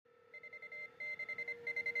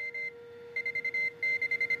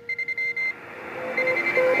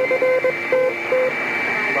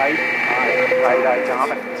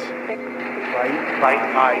Right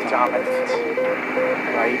eye dominance.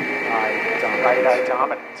 Right eye dominance. Right eye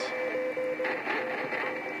dominance.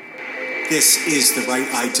 This is the Right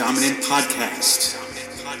Eye Dominant Podcast.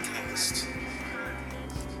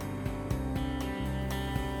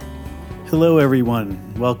 Hello,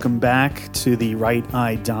 everyone. Welcome back to the Right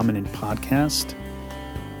Eye Dominant Podcast.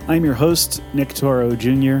 I'm your host, Nick Toro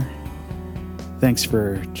Jr. Thanks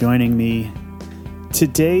for joining me.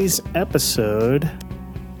 Today's episode,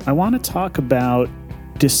 I want to talk about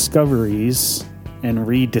discoveries and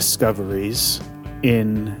rediscoveries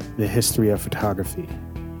in the history of photography.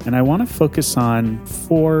 And I want to focus on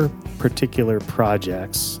 4 particular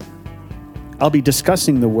projects. I'll be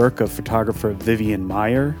discussing the work of photographer Vivian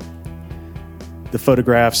Maier, the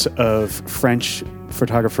photographs of French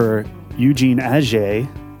photographer Eugene Atget,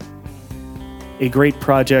 a great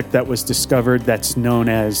project that was discovered that's known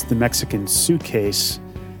as the Mexican Suitcase,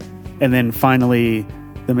 and then finally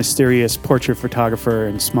the mysterious portrait photographer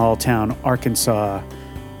in small town Arkansas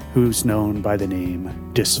who's known by the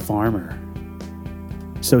name Dis Farmer.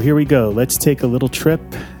 So here we go. Let's take a little trip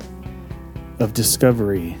of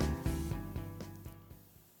discovery.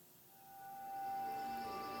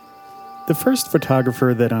 The first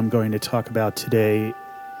photographer that I'm going to talk about today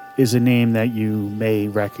is a name that you may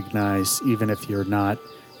recognize even if you're not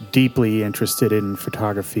deeply interested in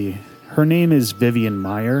photography. Her name is Vivian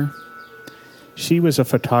Maier. She was a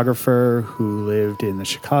photographer who lived in the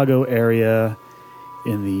Chicago area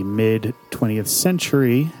in the mid-20th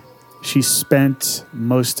century. She spent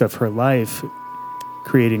most of her life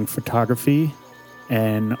creating photography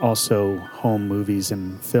and also home movies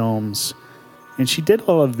and films. And she did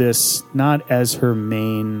all of this not as her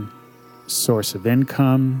main source of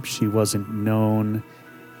income. She wasn't known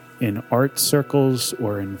in art circles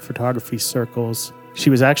or in photography circles. She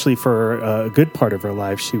was actually, for a good part of her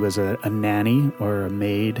life, she was a nanny or a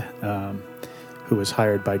maid who was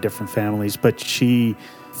hired by different families. But she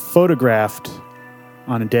photographed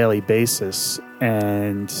on a daily basis,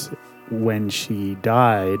 and when she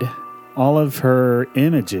died, all of her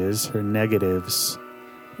images, her negatives,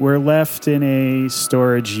 were left in a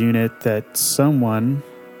storage unit that someone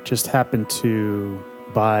just happened to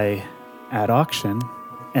buy at auction.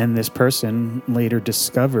 And this person later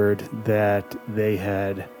discovered that they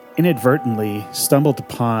had inadvertently stumbled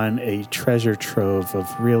upon a treasure trove of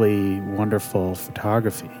really wonderful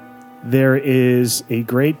photography. There is a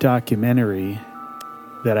great documentary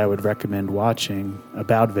that I would recommend watching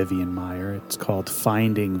about Vivian Maier. It's called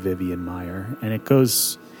Finding Vivian Maier, and it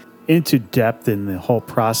goes into depth in the whole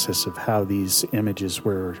process of how these images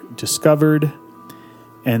were discovered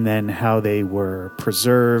and then how they were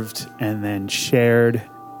preserved and then shared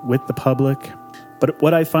with the public. But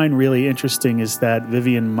what I find really interesting is that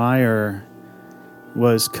Vivian Maier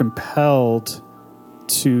was compelled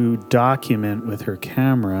to document with her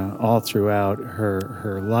camera all throughout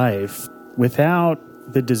her life without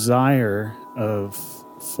the desire of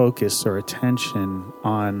focus or attention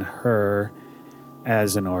on her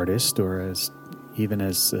as an artist or as even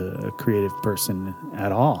as a creative person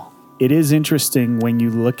at all. It is interesting when you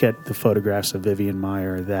look at the photographs of Vivian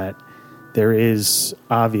Maier that there is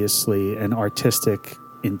obviously an artistic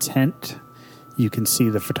intent. You can see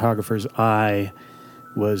the photographer's eye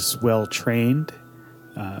was well trained,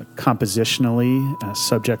 compositionally,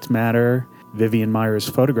 subject matter. Vivian Maier's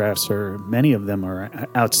photographs many of them are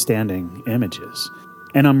outstanding images.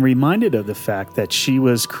 And I'm reminded of the fact that she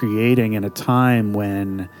was creating in a time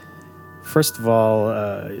when, first of all,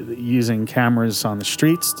 using cameras on the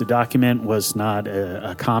streets to document was not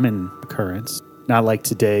a common occurrence. Not like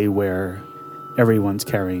today where everyone's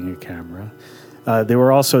carrying a camera. There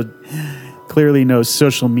were also clearly no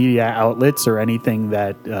social media outlets or anything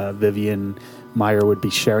that Vivian Maier would be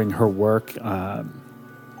sharing her work on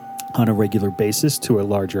a regular basis to a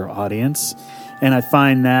larger audience. And I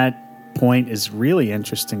find that point is really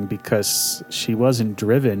interesting because she wasn't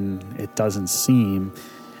driven, it doesn't seem,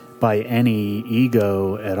 by any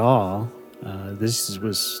ego at all. This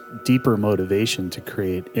was deeper motivation to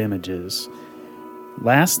create images.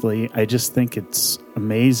 Lastly, I just think it's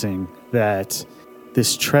amazing that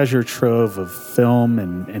this treasure trove of film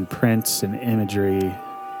and prints and imagery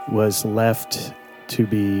was left to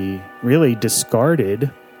be really discarded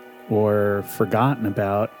or forgotten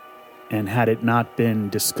about, and had it not been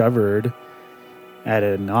discovered at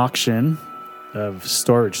an auction of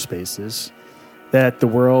storage spaces, that the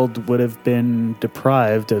world would have been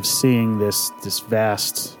deprived of seeing this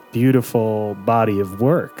vast, beautiful body of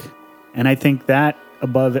work. And I think that,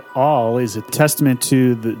 above it all, is a testament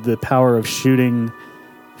to the power of shooting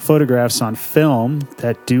photographs on film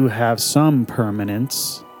that do have some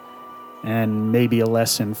permanence, and maybe a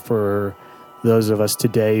lesson for those of us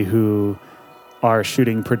today who are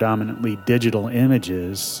shooting predominantly digital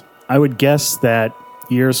images, I would guess that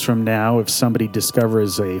years from now, if somebody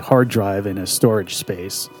discovers a hard drive in a storage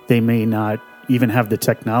space, they may not even have the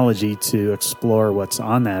technology to explore what's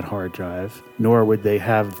on that hard drive, nor would they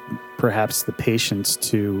have perhaps the patience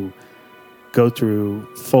to go through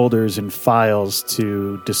folders and files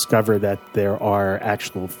to discover that there are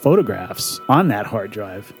actual photographs on that hard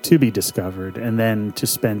drive to be discovered, and then to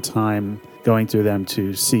spend time going through them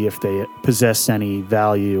to see if they possess any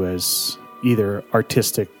value as either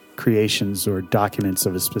artistic creations or documents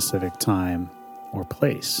of a specific time or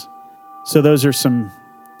place. So those are some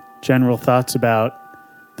general thoughts about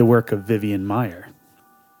the work of Vivian Maier.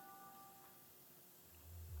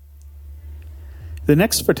 The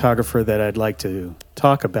next photographer that I'd like to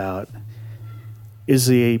talk about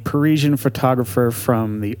is a Parisian photographer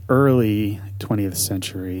from the early 20th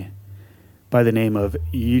century by the name of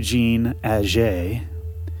Eugene Auger,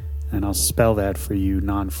 and I'll spell that for you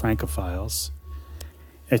non-Francophiles.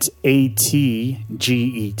 It's A-T-G-E-T,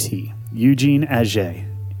 Eugene Auger.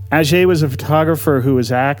 Auger was a photographer who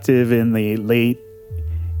was active in the late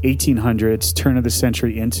 1800s, turn of the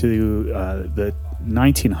century into the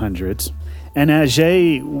 1900s. And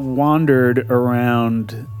Auger wandered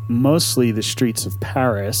around mostly the streets of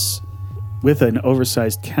Paris with an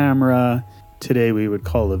oversized camera. Today we would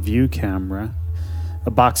call a view camera,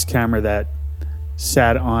 a box camera that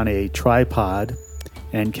sat on a tripod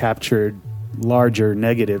and captured larger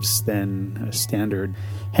negatives than a standard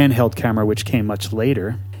handheld camera, which came much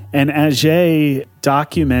later. And Auger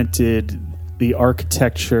documented the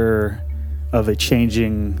architecture of a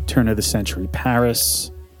changing turn-of-the-century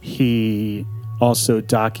Paris. He also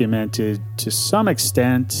documented, to some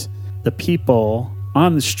extent, the people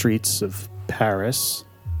on the streets of Paris,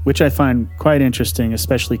 which I find quite interesting,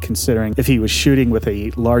 especially considering if he was shooting with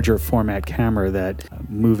a larger format camera, that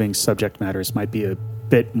moving subject matters might be a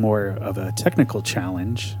bit more of a technical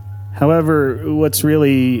challenge. However, what's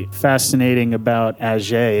really fascinating about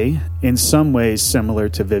Auger, in some ways similar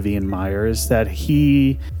to Vivian Maier, is that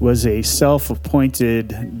he was a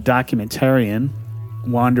self-appointed documentarian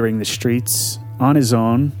wandering the streets on his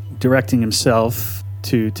own, directing himself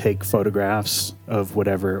to take photographs of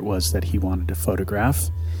whatever it was that he wanted to photograph,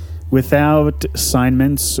 without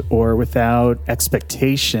assignments or without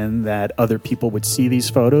expectation that other people would see these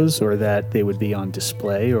photos or that they would be on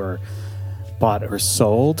display or bought or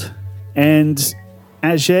sold. And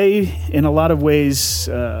Auger, in a lot of ways,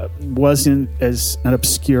 wasn't as an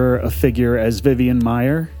obscure a figure as Vivian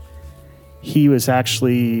Maier. He was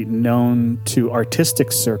actually known to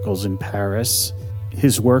artistic circles in Paris.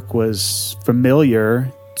 His work was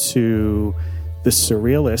familiar to the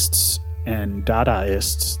surrealists and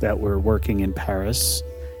Dadaists that were working in Paris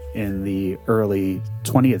in the early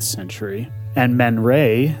 20th century. And Man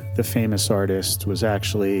Ray, the famous artist, was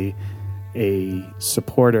actually a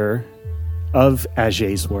supporter of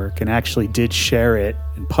Auger's work and actually did share it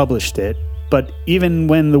and published it. But even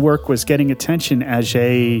when the work was getting attention,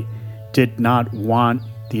 Auger did not want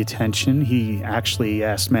the attention. He actually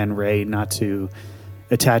asked Man Ray not to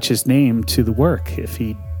attach his name to the work if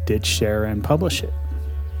he did share and publish it.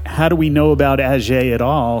 How do we know about Auger at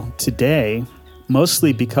all today?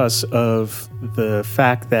 Mostly because of the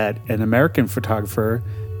fact that an American photographer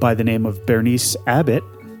by the name of Bernice Abbott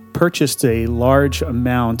purchased a large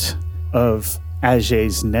amount of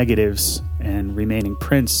Auger's negatives and remaining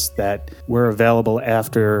prints that were available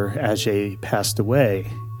after Auger passed away.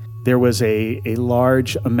 There was a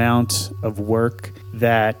large amount of work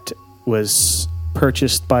that was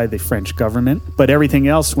purchased by the French government, but everything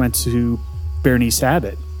else went to Bernice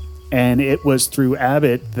Abbott. And it was through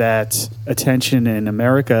Abbott that attention in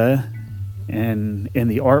America and in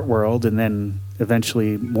the art world, and then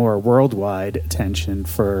eventually more worldwide attention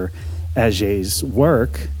for Auger's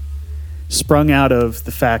work, sprung out of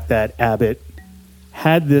the fact that Abbott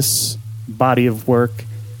had this body of work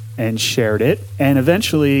and shared it, and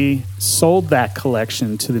eventually sold that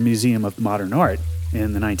collection to the Museum of Modern Art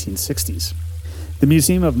in the 1960s. The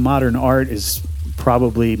Museum of Modern Art is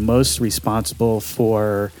probably most responsible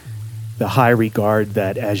for the high regard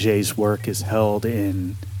that Auger's work is held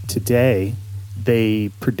in today. They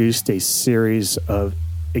produced a series of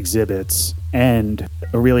exhibits and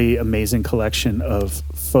a really amazing collection of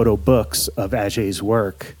photo books of Auger's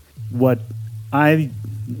work. What I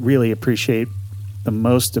really appreciate the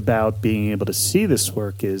most about being able to see this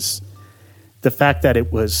work is the fact that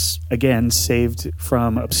it was, again, saved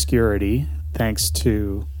from obscurity thanks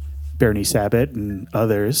to Bernice Abbott and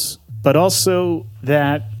others, but also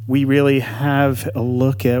that we really have a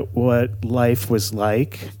look at what life was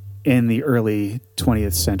like in the early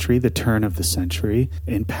 20th century, the turn of the century,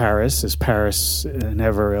 in Paris, as Paris, an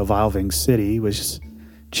ever-evolving city, was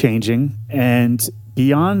changing. And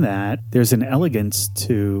beyond that, there's an elegance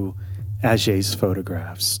to Auger's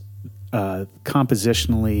photographs.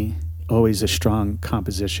 Compositionally, always a strong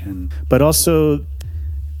composition, but also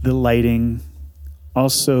the lighting,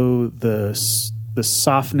 also the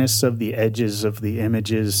softness of the edges of the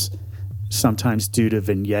images, sometimes due to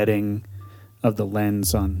vignetting of the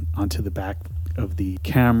lens onto the back of the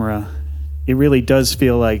camera. It really does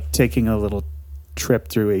feel like taking a little trip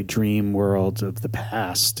through a dream world of the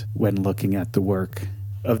past when looking at the work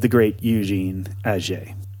of the great Eugene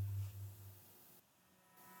Auger.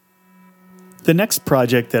 The next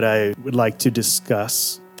project that I would like to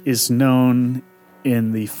discuss is known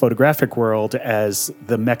in the photographic world as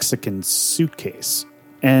the Mexican suitcase.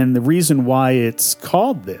 And the reason why it's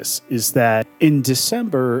called this is that in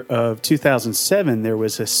December of 2007, there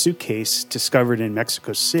was a suitcase discovered in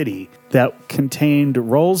Mexico City that contained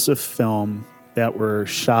rolls of film that were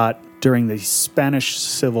shot during the Spanish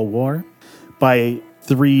Civil War by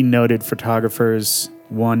three noted photographers,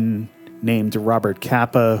 one named Robert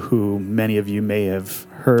Capa, who many of you may have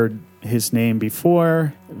heard his name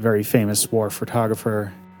before, a very famous war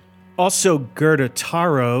photographer. Also, Gerda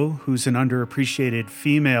Taro, who's an underappreciated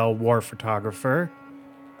female war photographer.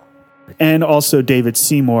 And also David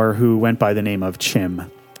Seymour, who went by the name of Chim.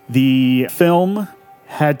 The film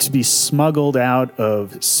had to be smuggled out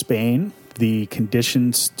of Spain. The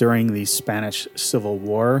conditions during the Spanish Civil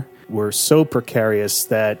War were so precarious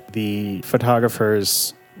that the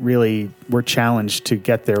photographers really were challenged to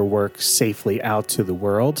get their work safely out to the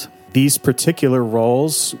world. These particular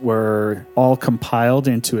rolls were all compiled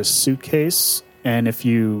into a suitcase, and if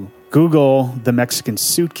you Google the Mexican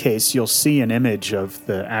suitcase, you'll see an image of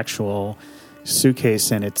the actual suitcase,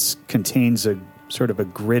 and it contains a sort of a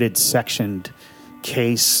gridded, sectioned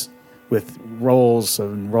case with rolls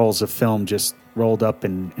of film just rolled up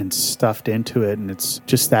and stuffed into it, and it's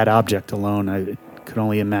just that object alone. I could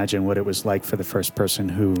only imagine what it was like for the first person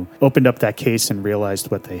who opened up that case and realized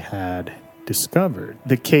what they had discovered.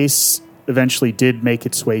 The case eventually did make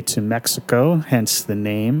its way to Mexico, hence the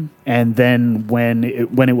name. And then when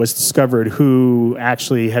it was discovered who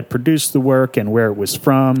actually had produced the work and where it was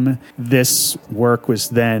from, this work was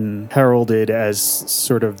then heralded as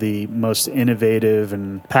sort of the most innovative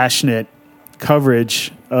and passionate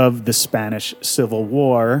coverage of the Spanish Civil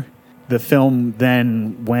War. The film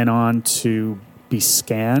then went on to be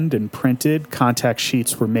scanned and printed. Contact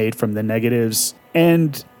sheets were made from the negatives,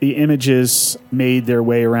 and the images made their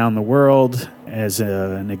way around the world as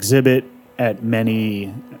an exhibit at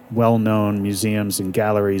many well-known museums and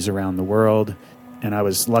galleries around the world. And I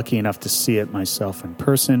was lucky enough to see it myself in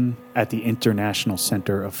person at the International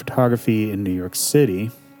Center of Photography in New York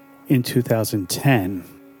City in 2010.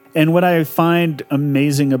 And what I find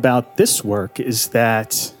amazing about this work is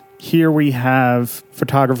that here we have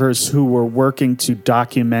photographers who were working to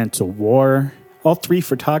document a war. All three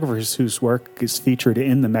photographers whose work is featured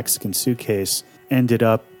in the Mexican suitcase ended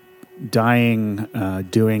up dying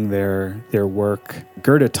doing their work.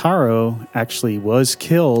 Gerda Taro actually was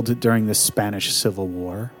killed during the Spanish Civil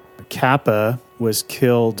War. Capa was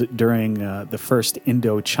killed during the First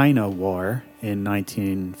Indochina War in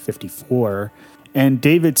 1954. And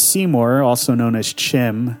David Seymour, also known as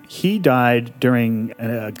Chim, he died during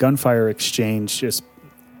a gunfire exchange as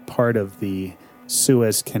part of the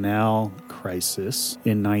Suez Canal crisis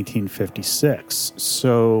in 1956.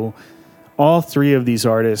 So all three of these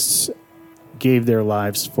artists gave their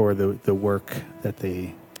lives for the work that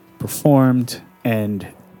they performed, and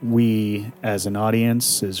we as an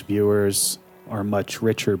audience, as viewers, are much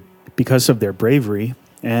richer because of their bravery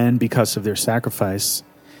and because of their sacrifice.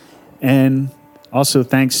 And also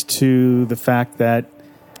thanks to the fact that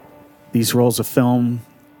these rolls of film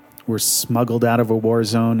were smuggled out of a war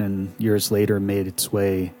zone and years later made its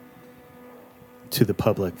way to the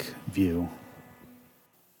public view.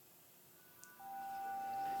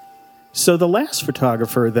 So the last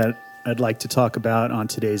photographer that I'd like to talk about on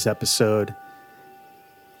today's episode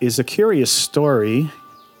is a curious story.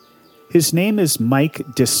 His name is Mike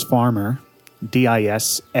Disfarmer,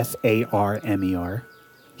 Disfarmer.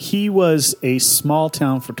 He was a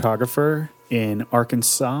small-town photographer in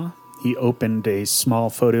Arkansas. He opened a small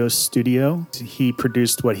photo studio. He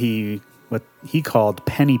produced what he called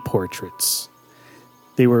penny portraits.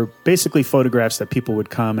 They were basically photographs that people would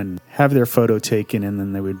come and have their photo taken, and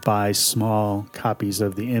then they would buy small copies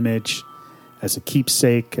of the image as a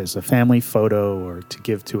keepsake, as a family photo, or to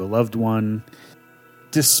give to a loved one.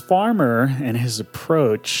 Disfarmer and his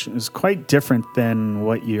approach is quite different than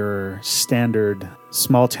what your standard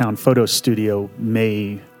small-town photo studio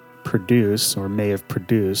may produce or may have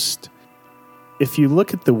produced. If you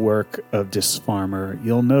look at the work of Disfarmer,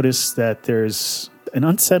 you'll notice that there's an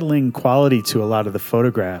unsettling quality to a lot of the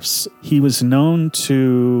photographs. He was known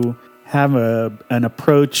to have an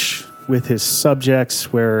approach with his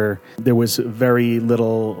subjects where there was very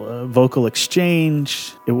little vocal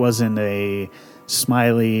exchange. It wasn't a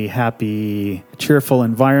smiley, happy, cheerful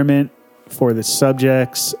environment for the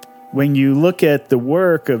subjects. When you look at the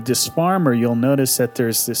work of Disfarmer, you'll notice that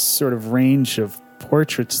there's this sort of range of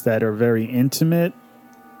portraits that are very intimate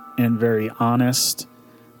and very honest,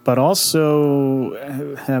 but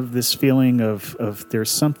also have this feeling of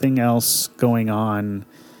there's something else going on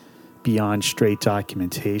beyond straight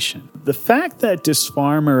documentation. The fact that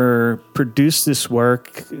Disfarmer produced this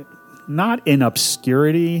work not in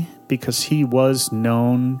obscurity, because he was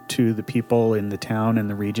known to the people in the town and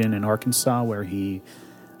the region in Arkansas where he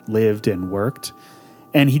lived and worked.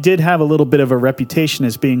 And he did have a little bit of a reputation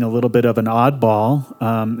as being a little bit of an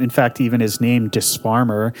oddball. In fact, even his name,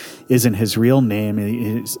 Disfarmer, isn't his real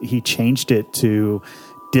name. He changed it to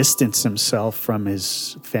distance himself from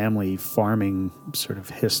his family farming sort of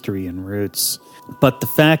history and roots. But the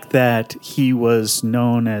fact that he was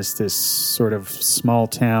known as this sort of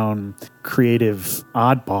small-town creative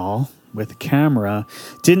oddball with a camera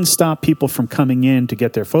didn't stop people from coming in to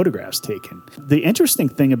get their photographs taken. The interesting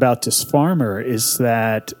thing about Disfarmer is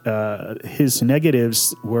that his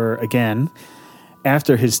negatives were, again,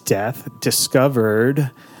 after his death, discovered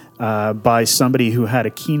by somebody who had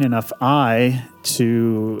a keen enough eye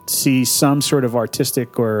to see some sort of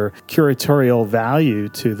artistic or curatorial value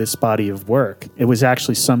to this body of work. It was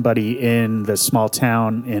actually somebody in the small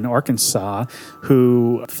town in Arkansas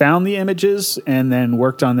who found the images and then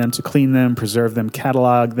worked on them to clean them, preserve them,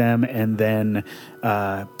 catalog them, and then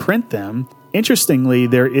print them. Interestingly,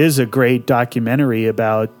 there is a great documentary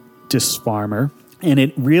about Disfarmer, and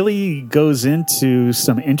it really goes into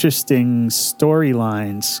some interesting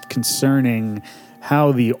storylines concerning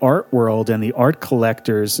how the art world and the art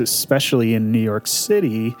collectors, especially in New York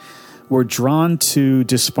City, were drawn to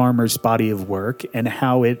Disfarmer's body of work and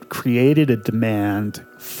how it created a demand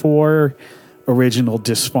for original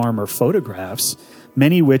Disfarmer photographs,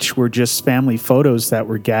 many which were just family photos that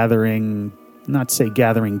were gathering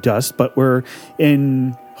dust, but were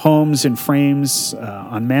in homes and frames,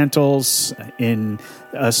 on mantles, in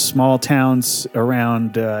small towns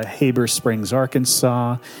around Heber Springs,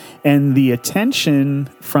 Arkansas. And the attention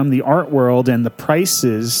from the art world and the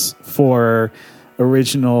prices for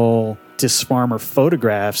original Disfarmer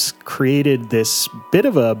photographs created this bit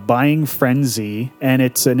of a buying frenzy. And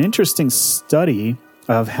it's an interesting study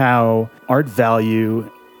of how art value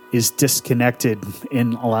is disconnected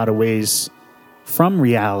in a lot of ways from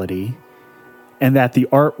reality, and that the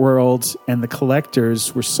art world and the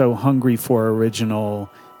collectors were so hungry for original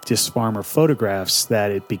Disfarmer photographs that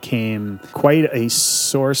it became quite a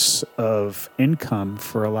source of income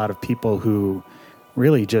for a lot of people who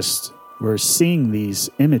really just were seeing these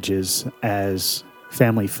images as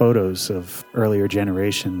family photos of earlier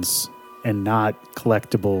generations and not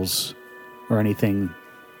collectibles or anything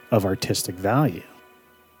of artistic value.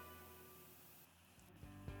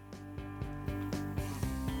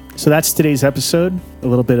 So that's today's episode, a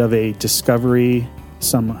little bit of a discovery,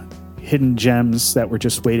 some hidden gems that we're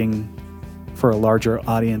just waiting for a larger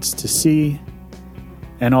audience to see,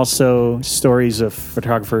 and also stories of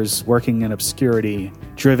photographers working in obscurity,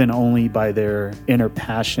 driven only by their inner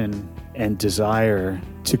passion and desire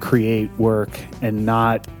to create work and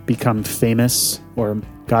not become famous or,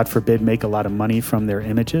 God forbid, make a lot of money from their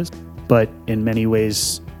images, but in many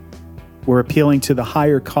ways we're appealing to the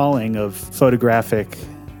higher calling of photographic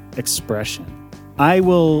expression. I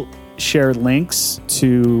will share links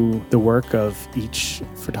to the work of each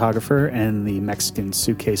photographer and the Mexican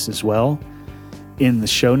suitcase as well in the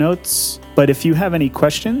show notes. But if you have any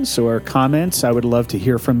questions or comments, I would love to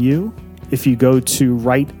hear from you. If you go to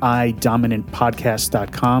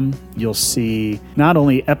righteyedominantpodcast.com, you'll see not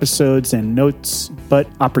only episodes and notes, but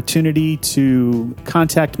opportunity to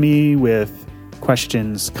contact me with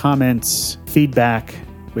questions, comments, feedback,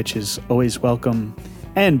 which is always welcome.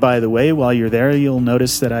 And by the way, while you're there, you'll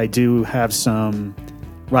notice that I do have some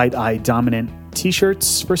Right Eye Dominant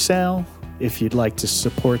t-shirts for sale if you'd like to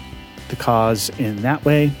support the cause in that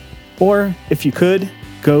way. Or if you could,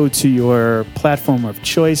 go to your platform of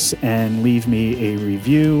choice and leave me a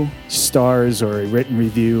review. Stars or a written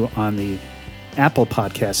review on the Apple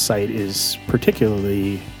Podcast site is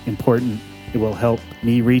particularly important. It will help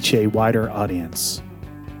me reach a wider audience.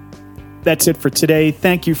 That's it for today.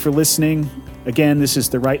 Thank you for listening. Again, this is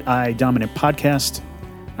the Right Eye Dominant Podcast.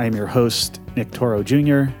 I am your host, Nick Toro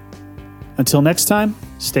Jr. Until next time,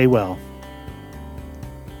 stay well.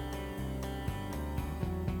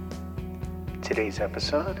 Today's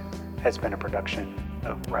episode has been a production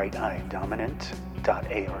of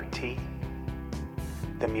RightEyeDominant.art.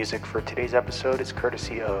 The music for today's episode is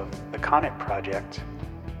courtesy of The Connet Project,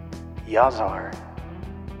 Yazar,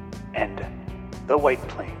 and The White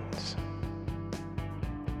Plains.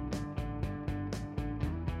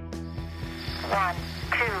 1,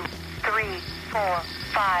 2, 3, 4,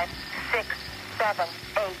 5, 6, 7,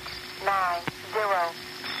 8, 9, 0.